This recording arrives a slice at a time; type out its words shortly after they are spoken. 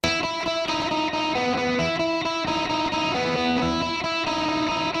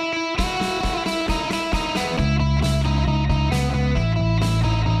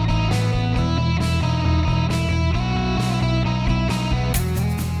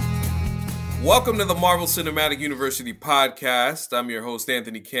Welcome to the Marvel Cinematic University podcast. I'm your host,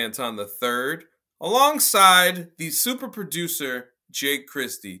 Anthony Canton III, alongside the super producer, Jake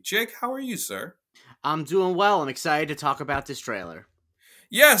Christie. Jake, how are you, sir? I'm doing well. I'm excited to talk about this trailer.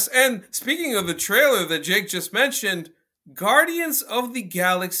 Yes, and speaking of the trailer that Jake just mentioned, Guardians of the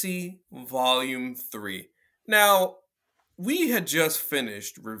Galaxy Volume 3. Now, we had just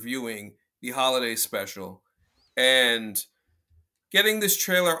finished reviewing the holiday special, and getting this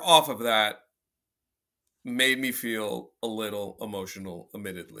trailer off of that made me feel a little emotional,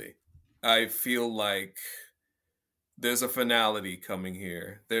 admittedly. I feel like there's a finality coming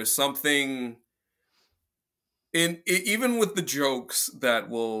here. There's something even with the jokes that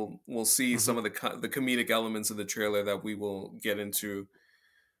we'll see some of the comedic elements of the trailer that we will get into.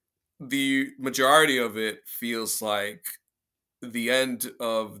 The majority of it feels like the end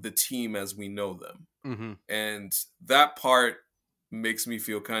of the team as we know them. Mm-hmm. And that part makes me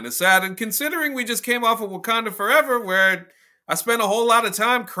feel kind of sad. And considering we just came off of Wakanda Forever, where I spent a whole lot of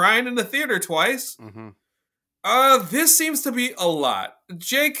time crying in the theater twice, this seems to be a lot.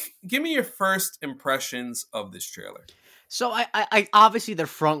 Jake, give me your first impressions of this trailer. So I obviously they're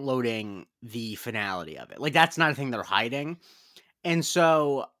front loading the finality of it. Like that's not a thing they're hiding. And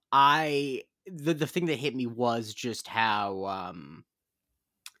so the thing that hit me was just how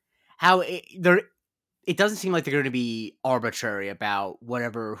it doesn't seem like they're going to be arbitrary about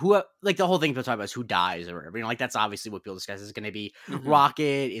like the whole thing people talk about is who dies or whatever. Like that's obviously what people discuss. Is it going to be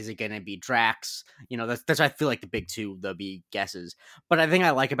Rocket? Is it going to be Drax? That's what I feel like the big two, they'll be guesses. But I think I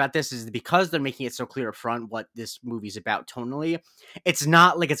like about this is because they're making it so clear up front what this movie's about tonally. It's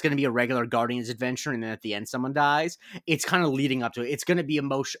not like it's going to be a regular Guardians adventure and then at the end someone dies. It's kind of leading up to it. It's going to be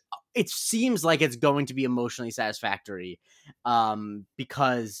it seems like it's going to be emotionally satisfactory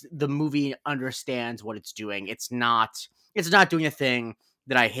because the movie understands what it's doing. It's not doing a thing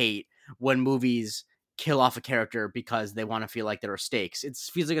that I hate when movies kill off a character because they want to feel like there are stakes. It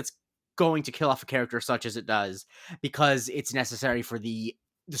feels like it's going to kill off a character such as it does because it's necessary for the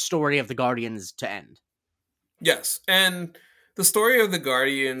story of the Guardians to end. Yes, and the story of the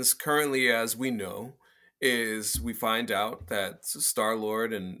Guardians currently, as we know, is we find out that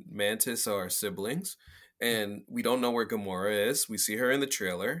Star-Lord and Mantis are siblings, and we don't know where Gamora is. We see her in the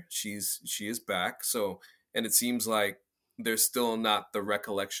trailer. She is back. So, and it seems like there's still not the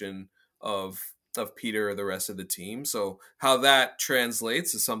recollection of Peter or the rest of the team. So, how that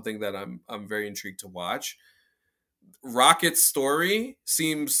translates is something that I'm very intrigued to watch. Rocket's story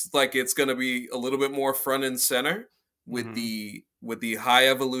seems like it's going to be a little bit more front and center with the High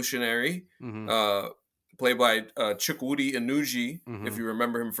Evolutionary, played by Chukwudi Inuji. If you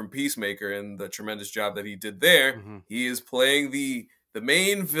remember him from Peacemaker and the tremendous job that he did there, he is playing the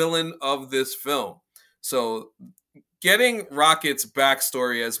main villain of this film. So getting Rocket's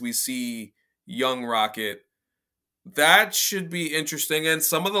backstory as we see young Rocket, that should be interesting. And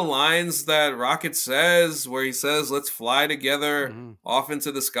some of the lines that Rocket says, where he says, let's fly together off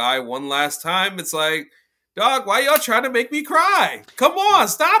into the sky one last time. It's like, dog, why y'all trying to make me cry? Come on,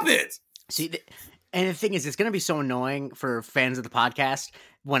 stop it. See, and the thing is, it's going to be so annoying for fans of the podcast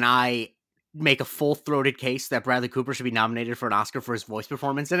when I make a full-throated case that Bradley Cooper should be nominated for an Oscar for his voice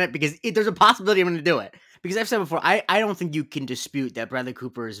performance in it, because there's a possibility I'm going to do it. Because I've said before, I don't think you can dispute that Bradley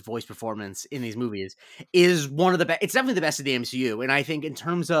Cooper's voice performance in these movies is one of the best. It's definitely the best of the MCU. And I think in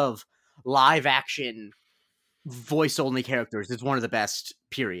terms of live action voice-only characters, it's one of the best,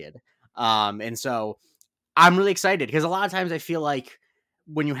 period. And so I'm really excited because a lot of times I feel like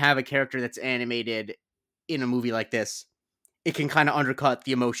when you have a character that's animated in a movie like this, it can kind of undercut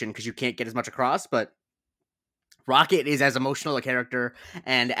the emotion because you can't get as much across. But Rocket is as emotional a character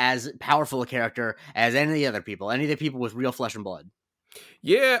and as powerful a character as any of the other people with real flesh and blood.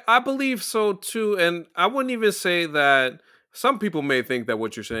 Yeah, I believe so too. And I wouldn't even say that some people may think that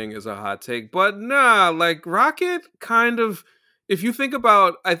what you're saying is a hot take, but nah, like Rocket kind of, if you think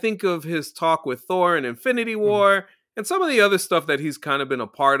about, I think of his talk with Thor in Infinity War and some of the other stuff that he's kind of been a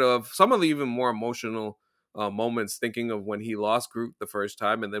part of, some of the even more emotional moments, thinking of when he lost Groot the first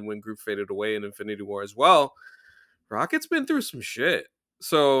time and then when Groot faded away in Infinity War as well. Rocket's been through some shit.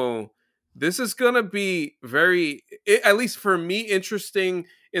 So this is going to be very, at least for me, interesting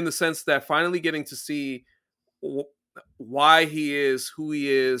in the sense that finally getting to see why he is who he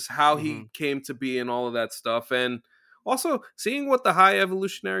is, how he came to be and all of that stuff. And also seeing what the High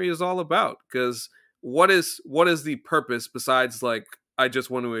Evolutionary is all about. Because what is the purpose besides like, I just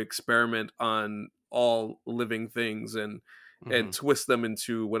want to experiment on all living things and twist them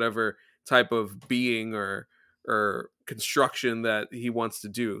into whatever type of being or construction that he wants to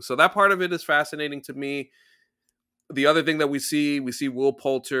do. So that part of it is fascinating to me. The other thing that we see Will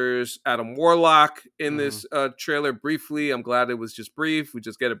Poulter's Adam Warlock in Mhm. this trailer briefly. I'm glad it was just brief. We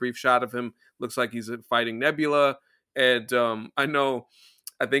just get a brief shot of him. Looks like he's fighting Nebula. And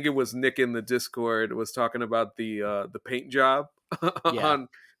I think it was Nick in the Discord was talking about the paint job Yeah.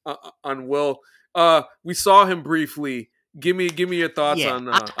 on Will. We saw him briefly. Give me your thoughts Yeah. on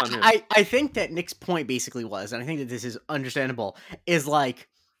him. I think that Nick's point basically was, and I think that this is understandable, is like,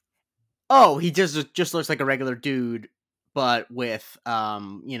 oh, he just looks like a regular dude, but with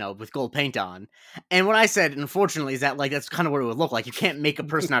with gold paint on. And what I said, unfortunately, is that like that's kind of what it would look like. You can't make a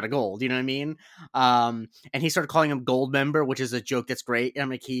person out of gold, you know what I mean? And he started calling him Gold Member, which is a joke that's great. And I'm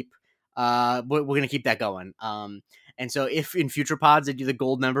gonna keep we're gonna keep that going. And so if in future pods I do the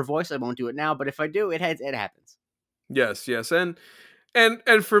Gold Member voice, I won't do it now, but if I do, it happens. Yes, yes, and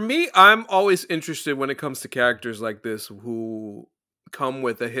for me, I'm always interested when it comes to characters like this who come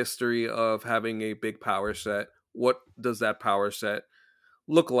with a history of having a big power set. What does that power set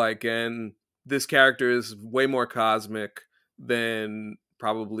look like? And this character is way more cosmic than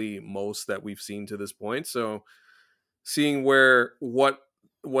probably most that we've seen to this point. So seeing where what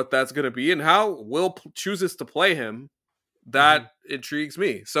that's going to be and how Will chooses to play him, that Mhm. intrigues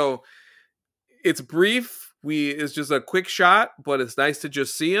me. So it's brief. It's just a quick shot, but it's nice to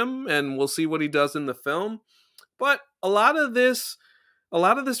just see him, and we'll see what he does in the film. But a lot of this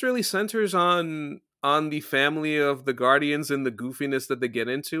really centers on the family of the Guardians and the goofiness that they get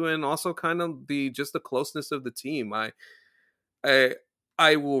into, and also kind of the closeness of the team. I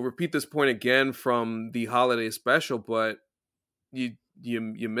I will repeat this point again from the holiday special, but you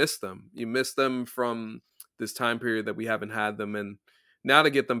miss them. You miss them from this time period that we haven't had them, and now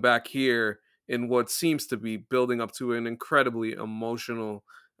to get them back here in what seems to be building up to an incredibly emotional,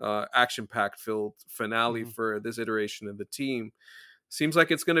 action-packed filled finale Mhm. for this iteration of the team. Seems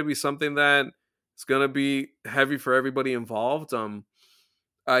like it's going to be something that it's going to be heavy for everybody involved.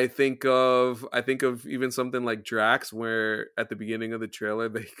 I think of even something like Drax, where at the beginning of the trailer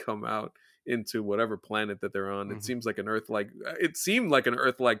they come out into whatever planet that they're on. Mhm. It seemed like an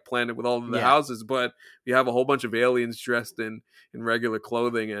Earth like planet with all of the Yeah. houses, but you have a whole bunch of aliens dressed in regular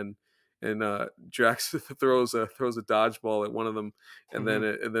clothing, and Drax throws a dodgeball at one of them,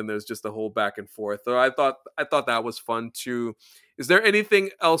 Mhm. and then there's just a whole back and forth. So I thought that was fun too. Is there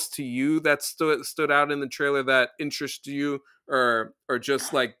anything else to you that stood out in the trailer that interests you, or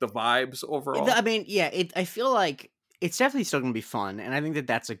just like the vibes overall? I mean, yeah, I feel like it's definitely still gonna be fun, and I think that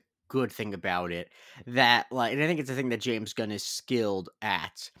that's a good thing about it. That like, and I think it's a thing that James Gunn is skilled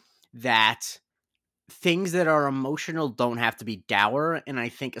at. That things that are emotional don't have to be dour, and I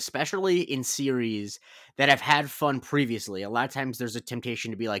think especially in series that have had fun previously, a lot of times there's a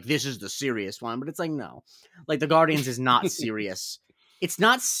temptation to be like, "This is the serious one," but it's like, no, like the Guardians is not serious. It's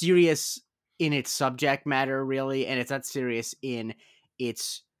not serious in its subject matter, really, and it's not serious in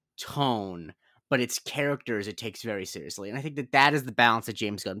its tone, but its characters it takes very seriously. And I think that that is the balance that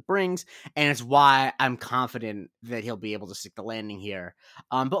James Gunn brings, and it's why I'm confident that he'll be able to stick the landing here.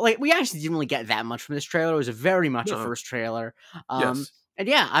 But like we actually didn't really get that much from this trailer. It was a very much a No. first trailer. Yes. And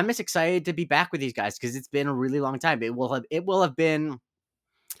yeah, I'm just excited to be back with these guys because it's been a really long time. It will have been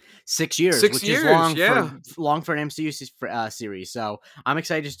 6 years, Six which is years, yeah. long for an MCU series. So I'm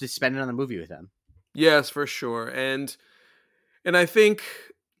excited just to spend it on the movie with them. Yes, for sure. And I think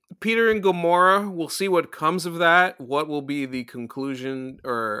Peter and Gamora, we'll see what comes of that. What will be the conclusion,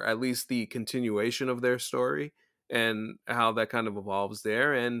 or at least the continuation of their story, and how that kind of evolves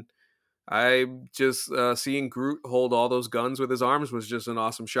there. And I just seeing Groot hold all those guns with his arms was just an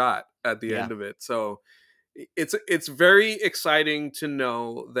awesome shot at the Yeah, end of it. So it's very exciting to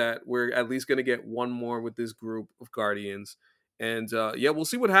know that we're at least going to get one more with this group of Guardians. And yeah, we'll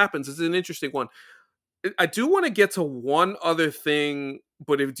see what happens. It's an interesting one. I do want to get to one other thing,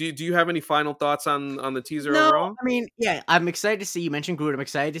 but if do you have any final thoughts on the teaser no, overall? I mean, yeah, I'm excited to see you mentioned Groot. I'm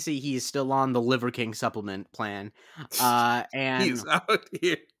excited to see he's still on the Liver King supplement plan. And He's out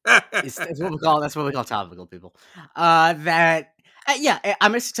here. It's what we call that's what we call topical people. That yeah,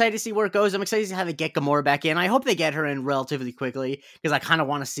 I'm just excited to see where it goes. I'm excited to see how they get Gamora back in. I hope they get her in relatively quickly because I kind of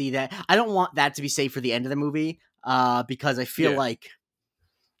want to see that. I don't want that to be saved for the end of the movie. Because Yeah.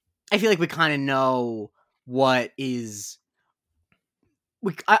 I feel like we kind of know what is.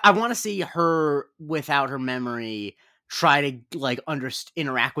 I want to see her without her memory try to like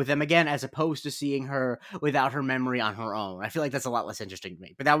interact with them again as opposed to seeing her without her memory on her own. I feel like that's a lot less interesting to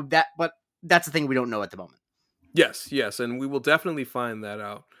me. But that's the thing we don't know at the moment. Yes, yes, and we will definitely find that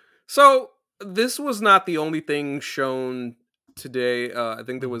out. So this was not the only thing shown today. Mhm. I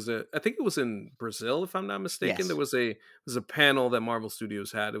think it was in Brazil, if I'm not mistaken. Yes. There was a panel that Marvel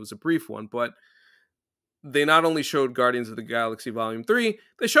Studios had. It was a brief one, but they not only showed Guardians of the Galaxy Volume 3,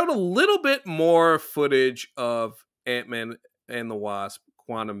 they showed a little bit more footage of Ant-Man and the Wasp,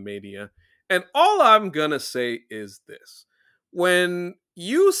 Quantumania. And all I'm gonna say is this. When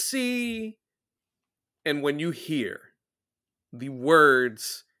you see and when you hear the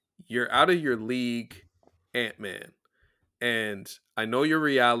words, "You're out of your league, Ant-Man," and "I know your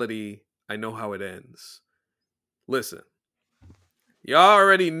reality, I know how it ends." Listen, y'all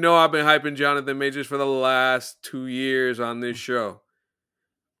already know I've been hyping Jonathan Majors for the last 2 years on this show.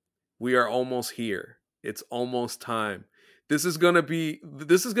 We are almost here. It's almost time. This is gonna be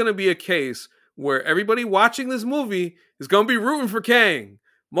a case where everybody watching this movie is gonna be rooting for Kang.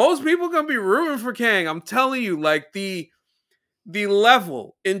 Most people are gonna be rooting for Kang. I'm telling you, like the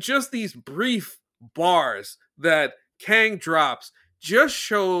level in just these brief bars that Kang drops just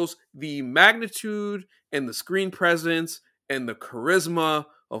shows the magnitude and the screen presence and the charisma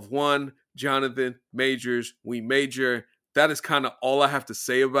of one Jonathan Majors. We major. That is kind of all I have to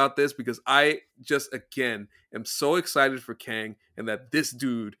say about this, because I just, again, am so excited for Kang and that this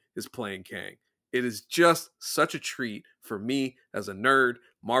dude is playing Kang. It is just such a treat for me as a nerd,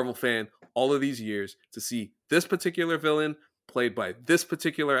 Marvel fan, all of these years to see this particular villain played by this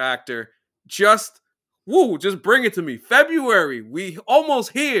particular actor. Just bring it to me. February, we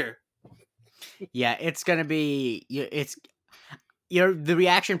almost here. Yeah, it's gonna be the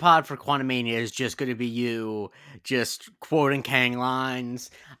reaction pod for Quantumania is just going to be you just quoting Kang lines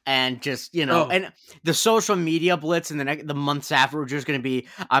and just, and the social media blitz in the months after are just going to be,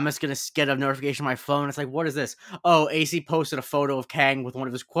 I'm just going to get a notification on my phone. It's like, what is this? Oh, AC posted a photo of Kang with one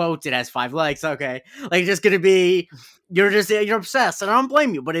of his quotes. It has 5 likes. Okay. Like, just going to be, you're obsessed, and I don't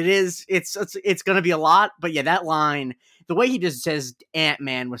blame you, but it's going to be a lot. But yeah, that line, the way he just says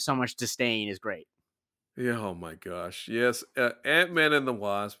Ant-Man with so much disdain is great. Yeah, oh my gosh. Yes, Ant-Man and the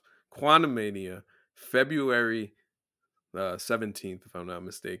Wasp, Quantumania, February 17th, if I'm not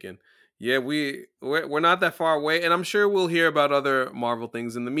mistaken. Yeah, we're not that far away, and I'm sure we'll hear about other Marvel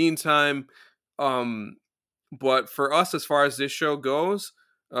things in the meantime. But for us, as far as this show goes,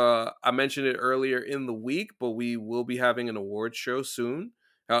 I mentioned it earlier in the week, but we will be having an award show soon.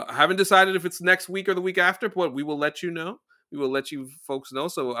 I haven't decided if it's next week or the week after, but we will let you know. We will let you folks know.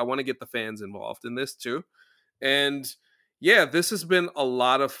 So I want to get the fans involved in this too. And yeah, this has been a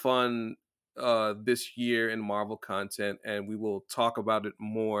lot of fun this year in Marvel content, and we will talk about it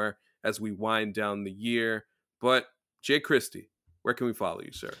more as we wind down the year. But Jay Christie, where can we follow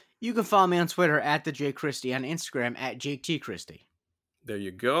you, sir? You can follow me on Twitter at the Jay Christie, on Instagram at Jake T. Christie. There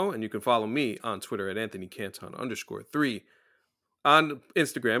you go. And you can follow me on Twitter at Anthony Canton _3. On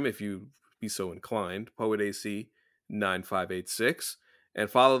Instagram, if you be so inclined, PoetAC9586. And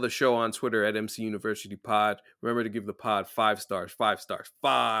follow the show on Twitter at MC University Pod. Remember to give the pod 5 stars, 5 stars,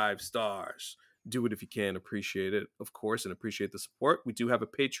 5 stars. Do it if you can. Appreciate it, of course, and appreciate the support. We do have a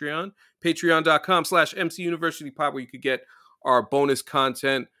Patreon, patreon.com/MC University Pod, where you could get our bonus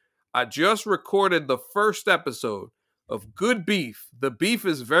content. I just recorded the first episode of Good Beef. The beef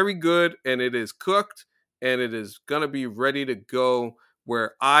is very good, and it is cooked, and it is going to be ready to go,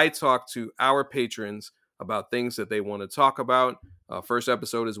 where I talk to our patrons about things that they want to talk about. First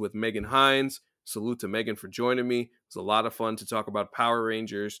episode is with Megan Hines. Salute to Megan for joining me. It was a lot of fun to talk about Power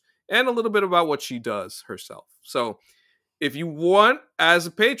Rangers and a little bit about what she does herself. So if you want, as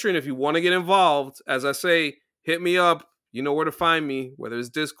a patron, if you want to get involved, as I say, hit me up. You know where to find me, whether it's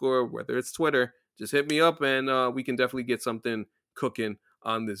Discord, whether it's Twitter. Just hit me up, and we can definitely get something cooking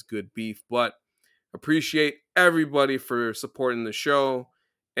on this Good Beef. But appreciate everybody for supporting the show.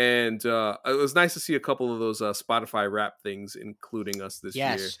 And it was nice to see a couple of those Spotify rap things including us this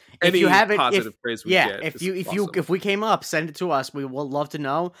year. If you have it, positive praise we get. If we came up, send it to us. We will love to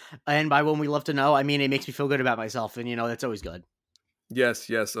know. And by when we love to know, I mean it makes me feel good about myself, and that's always good. Yes,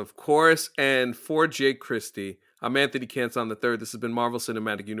 of course. And for Jake Christie, I'm Anthony Canton III. This has been Marvel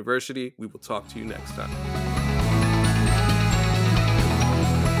Cinematic University. We will talk to you next time.